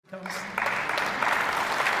So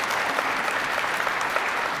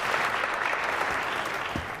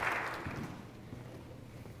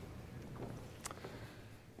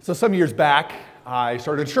some years back, I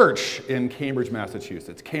started a church in Cambridge,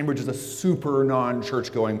 Massachusetts. Cambridge is a super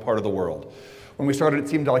non-church-going part of the world. When we started, it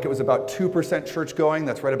seemed like it was about 2% church-going.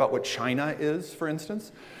 That's right about what China is, for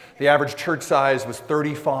instance. The average church size was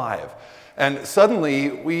 35. And suddenly,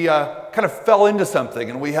 we kind of fell into something,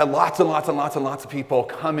 and we had lots of people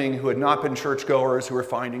coming who had not been churchgoers, who were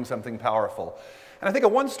finding something powerful. And I think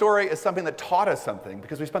one story is something that taught us something,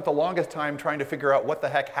 because we spent the longest time trying to figure out what the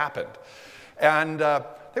heck happened. And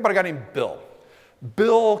think about a guy named Bill.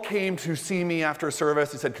 Bill came to see me after a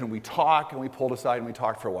service. He said, "Can we talk?" And we pulled aside and we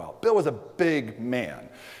talked for a while. Bill was a big man.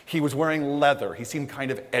 He was wearing leather. He seemed kind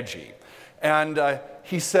of edgy. And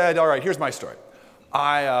he said, "All right, here's my story.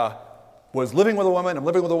 I was living with a woman. I'm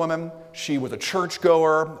living with a woman. She was a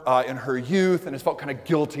churchgoer in her youth and has felt kind of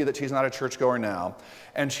guilty that she's not a churchgoer now.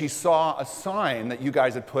 And she saw a sign that you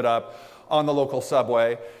guys had put up on the local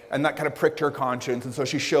subway, and that kind of pricked her conscience. And so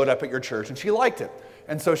she showed up at your church, and she liked it.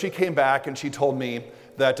 And so she came back, and she told me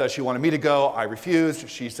that she wanted me to go. I refused.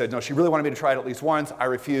 She said, no, she really wanted me to try it at least once. I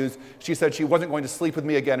refused. She said she wasn't going to sleep with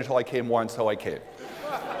me again until I came once, so I came."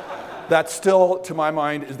 That still, to my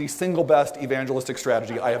mind, is the single best evangelistic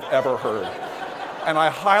strategy I have ever heard. And I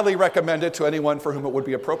highly recommend it to anyone for whom it would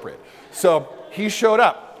be appropriate. So he showed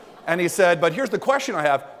up, and he said, "But here's the question I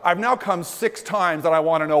have. I've now come 6 times, and I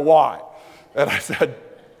want to know why." And I said,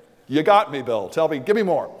 "You got me, Bill. Tell me, give me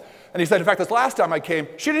more." And he said, "In fact, this last time I came,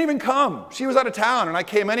 she didn't even come. She was out of town, and I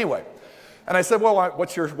came anyway." And I said, "Well,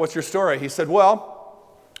 what's your story?" He said, "Well,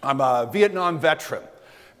 I'm a Vietnam veteran,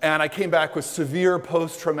 and I came back with severe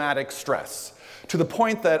post-traumatic stress to the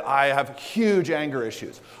point that I have huge anger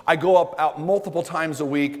issues. I go out multiple times a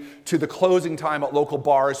week to the closing time at local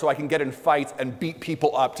bars so I can get in fights and beat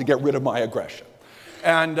people up to get rid of my aggression.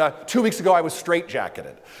 And 2 weeks ago, I was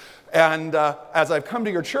straitjacketed. And as I've come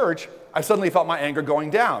to your church, I suddenly felt my anger going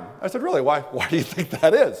down." I said, "Really? Why do you think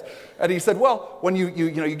that is?" And he said, "Well, when you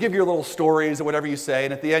give your little stories or whatever you say,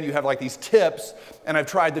 and at the end you have like these tips, and I've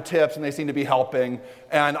tried the tips and they seem to be helping,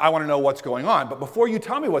 and I want to know what's going on. But before you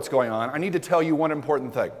tell me what's going on, I need to tell you one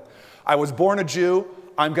important thing. I was born a Jew.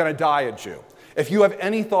 I'm going to die a Jew. If you have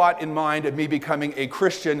any thought in mind of me becoming a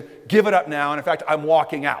Christian, give it up now. And in fact, I'm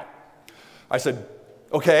walking out." I said,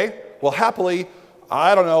 "Okay, well, happily,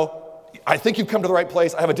 I don't know. I think you've come to the right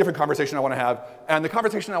place. I have a different conversation I want to have. And the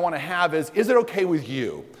conversation I want to have is it okay with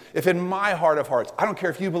you if in my heart of hearts, I don't care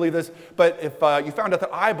if you believe this, but if you found out that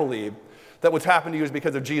I believe that what's happened to you is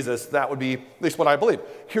because of Jesus, that would be at least what I believe.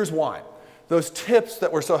 Here's why. Those tips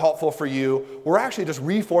that were so helpful for you were actually just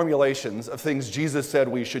reformulations of things Jesus said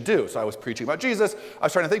we should do." So I was preaching about Jesus. I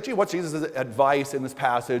was trying to think, gee, what's Jesus' advice in this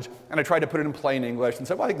passage? And I tried to put it in plain English and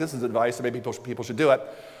said, well, I think this is advice, so maybe people should do it.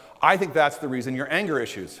 I think that's the reason your anger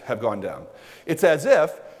issues have gone down. It's as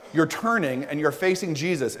if you're turning and you're facing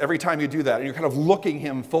Jesus every time you do that, and you're kind of looking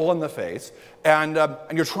him full in the face, and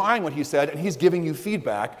you're trying what he said, and he's giving you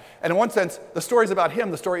feedback. And in one sense, the story's about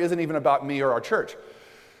him. The story isn't even about me or our church.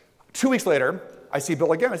 2 weeks later, I see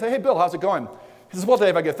Bill again. I say, "Hey, Bill, how's it going?" He says, "Well,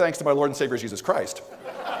 Dave, I give thanks to my Lord and Savior Jesus Christ."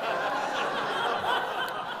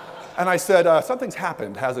 And I said, "Something's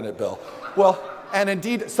happened, hasn't it, Bill?" Well, and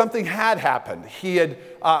indeed, something had happened. He had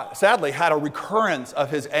sadly had a recurrence of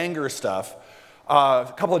his anger stuff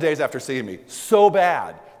a couple of days after seeing me, so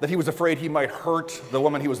bad that he was afraid he might hurt the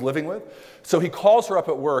woman he was living with. So he calls her up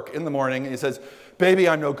at work in the morning, and he says, "Baby,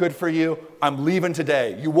 I'm no good for you. I'm leaving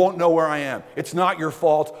today. You won't know where I am. It's not your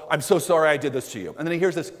fault. I'm so sorry I did this to you." And then he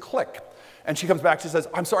hears this click. And she comes back, she says,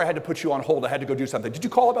 "I'm sorry I had to put you on hold. I had to go do something. Did you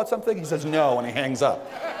call about something?" He says, "No," and he hangs up.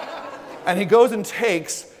 And he goes and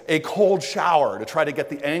takes a cold shower to try to get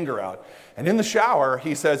the anger out. And in the shower,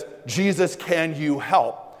 he says, "Jesus, can you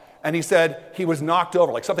help?" And he said he was knocked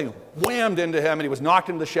over, like something whammed into him, and he was knocked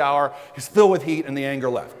into the shower. He's filled with heat, and the anger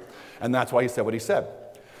left. And that's why he said what he said.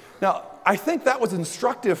 Now, I think that was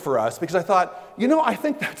instructive for us because I thought, I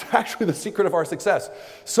think that's actually the secret of our success.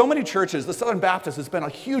 So many churches, the Southern Baptists has spent a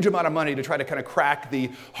huge amount of money to try to kind of crack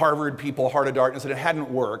the Harvard people heart of darkness, and it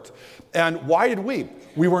hadn't worked. And why did we?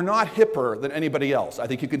 We were not hipper than anybody else. I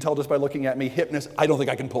think you can tell just by looking at me, hipness, I don't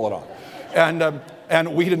think I can pull it off.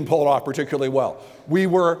 And we didn't pull it off particularly well. We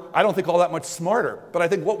were, I don't think, all that much smarter. But I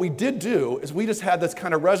think what we did do is we just had this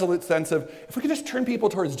kind of resolute sense of, if we could just turn people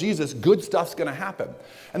towards Jesus, good stuff's going to happen.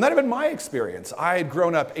 And that had been my experience. I had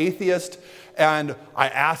grown up atheist, and I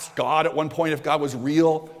asked God at one point if God was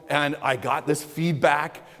real, and I got this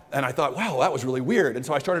feedback. And I thought, wow, that was really weird. And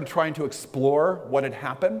so I started trying to explore what had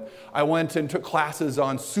happened. I went and took classes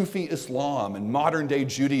on Sufi Islam and modern day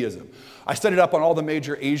Judaism. I studied up on all the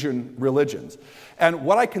major Asian religions. And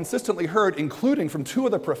what I consistently heard, including from two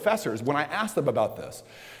of the professors when I asked them about this,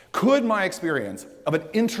 could my experience of an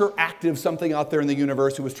interactive something out there in the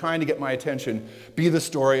universe who was trying to get my attention be the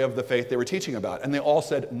story of the faith they were teaching about? And they all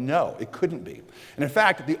said, no, it couldn't be. And in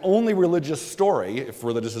fact, the only religious story, if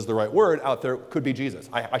religious is the right word, out there could be Jesus.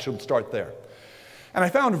 I should start there. And I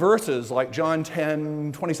found verses like John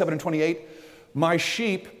 10, 27 and 28. My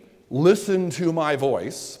sheep listen to my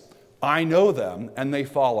voice. I know them, and they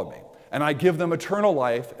follow me. And I give them eternal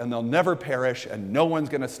life, and they'll never perish, and no one's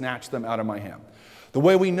going to snatch them out of my hand. The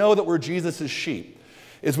way we know that we're Jesus' sheep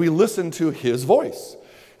is we listen to his voice.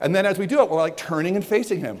 And then as we do it, we're like turning and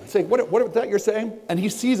facing him, saying, what is that you're saying? And he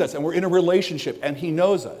sees us, and we're in a relationship, and he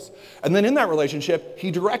knows us. And then in that relationship, he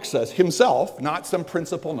directs us himself, not some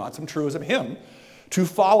principle, not some truism, him, to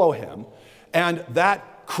follow him. And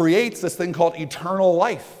that creates this thing called eternal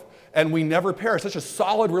life. And we never perish. Such a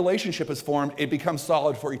solid relationship is formed, it becomes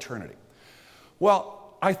solid for eternity.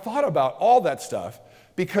 Well, I thought about all that stuff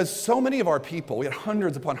because so many of our people, we had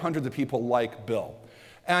hundreds upon hundreds of people like Bill.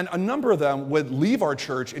 And a number of them would leave our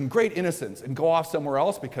church in great innocence and go off somewhere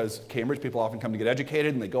else because Cambridge people often come to get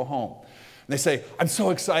educated and they go home. And they say, I'm so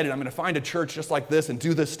excited, I'm going to find a church just like this and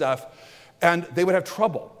do this stuff. And they would have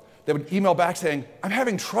trouble. They would email back saying, I'm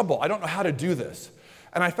having trouble, I don't know how to do this.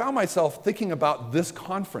 And I found myself thinking about this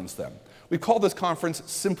conference then. We call this conference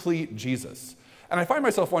Simply Jesus. And I find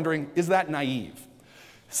myself wondering, is that naive?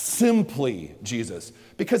 Simply Jesus.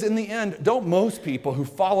 Because in the end, don't most people who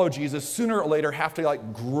follow Jesus sooner or later have to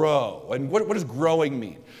grow? And what does growing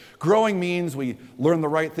mean? Growing means we learn the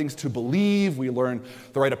right things to believe, we learn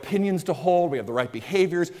the right opinions to hold, we have the right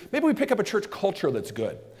behaviors. Maybe we pick up a church culture that's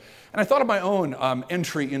good. And I thought of my own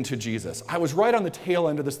entry into Jesus. I was right on the tail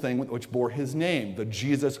end of this thing which bore his name, the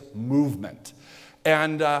Jesus movement.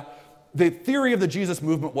 And the theory of the Jesus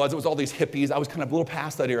movement was, it was all these hippies, I was kind of a little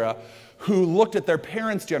past that era, who looked at their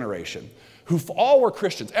parents' generation, who all were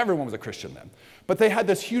Christians. Everyone was a Christian then. But they had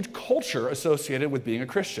this huge culture associated with being a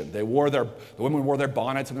Christian. The women wore their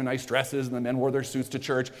bonnets and their nice dresses, and the men wore their suits to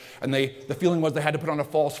church. And the feeling was they had to put on a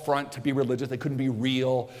false front to be religious. They couldn't be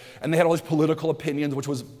real. And they had all these political opinions, which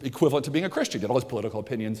was equivalent to being a Christian. You had all these political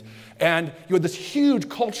opinions. And you had this huge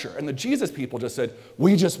culture. And the Jesus people just said,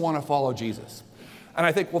 we just want to follow Jesus. And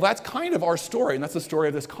I think, well, that's kind of our story, and that's the story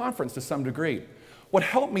of this conference to some degree. What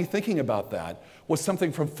helped me thinking about that was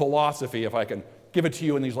something from philosophy, if I can give it to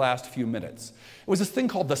you in these last few minutes. It was this thing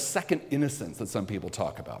called the second innocence that some people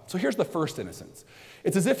talk about. So here's the first innocence.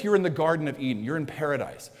 It's as if you're in the Garden of Eden, you're in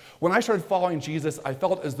paradise. When I started following Jesus, I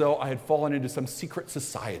felt as though I had fallen into some secret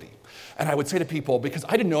society. And I would say to people, because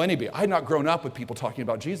I didn't know anybody, I had not grown up with people talking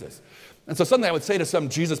about Jesus. And so suddenly I would say to some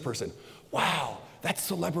Jesus person, wow, that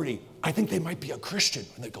celebrity, I think they might be a Christian.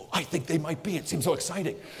 And they'd go, I think they might be. It seems so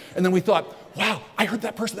exciting. And then we thought, wow, I heard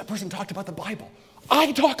that person talked about the Bible.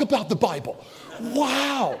 I talk about the Bible.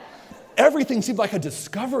 Wow. Everything seemed like a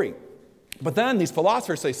discovery. But then these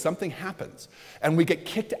philosophers say something happens, and we get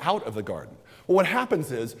kicked out of the garden. Well, what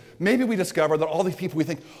happens is, maybe we discover that all these people, we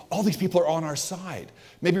think, all these people are on our side.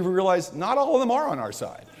 Maybe we realize not all of them are on our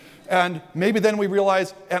side. And maybe then we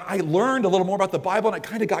realize, and I learned a little more about the Bible, and it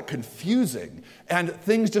kind of got confusing. And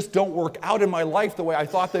things just don't work out in my life the way I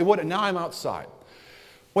thought they would, and now I'm outside.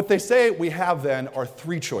 What they say we have then are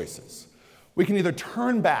three choices. We can either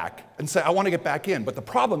turn back and say, I want to get back in. But the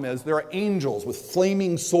problem is there are angels with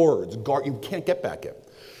flaming swords. You can't get back in.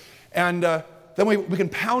 And then we can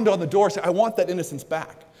pound on the door and say, I want that innocence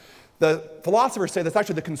back. The philosophers say that's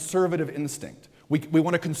actually the conservative instinct. We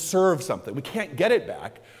want to conserve something. We can't get it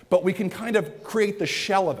back, but we can kind of create the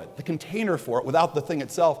shell of it, the container for it, without the thing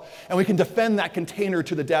itself. And we can defend that container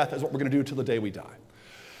to the death as what we're going to do till the day we die.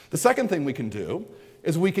 The second thing we can do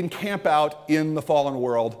is we can camp out in the fallen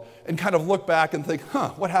world and kind of look back and think,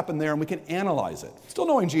 what happened there? And we can analyze it. Still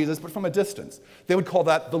knowing Jesus, but from a distance. They would call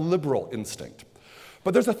that the liberal instinct.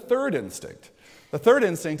 But there's a third instinct. The third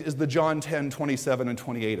instinct is the John 10, 27, and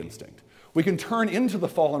 28 instinct. We can turn into the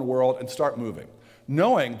fallen world and start moving,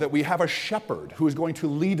 knowing that we have a shepherd who is going to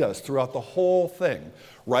lead us throughout the whole thing,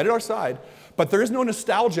 right at our side, but there is no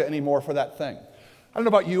nostalgia anymore for that thing. I don't know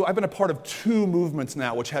about you, I've been a part of two movements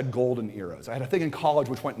now which had golden eras. I had a thing in college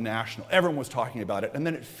which went national. Everyone was talking about it, and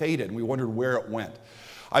then it faded, and we wondered where it went.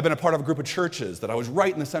 I've been a part of a group of churches that I was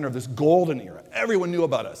right in the center of this golden era. Everyone knew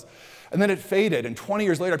about us. And then it faded, and 20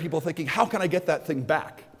 years later, people are thinking, how can I get that thing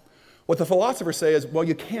back? What the philosophers say is, well,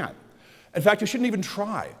 you can't. In fact, you shouldn't even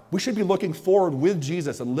try. We should be looking forward with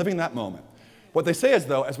Jesus and living that moment. what they say is,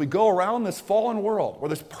 though, as we go around this fallen world where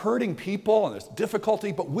there's hurting people and there's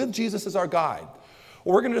difficulty, but with Jesus as our guide,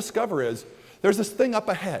 what we're going to discover is there's this thing up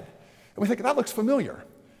ahead. And we think, that looks familiar. And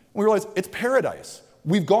we realize it's paradise.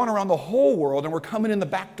 We've gone around the whole world and we're coming in the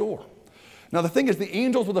back door. Now, the thing is, the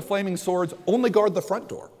angels with the flaming swords only guard the front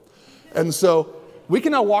door. And so we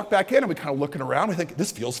can now walk back in and we kind of looking around. We think,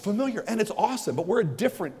 this feels familiar. And it's awesome. But we're a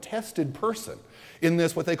different, tested person in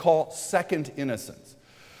this, what they call second innocence.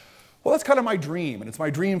 Well, that's kind of my dream. And it's my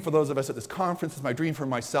dream for those of us at this conference. It's my dream for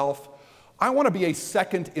myself. I want to be a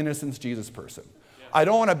second innocence Jesus person. I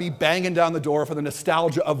don't want to be banging down the door for the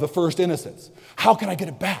nostalgia of the first innocence. How can I get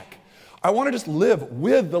it back? I want to just live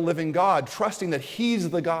with the living God, trusting that he's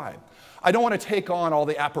the guide. I don't want to take on all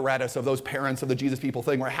the apparatus of those parents of the Jesus people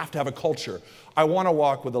thing where I have to have a culture. I want to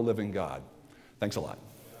walk with the living God. Thanks a lot.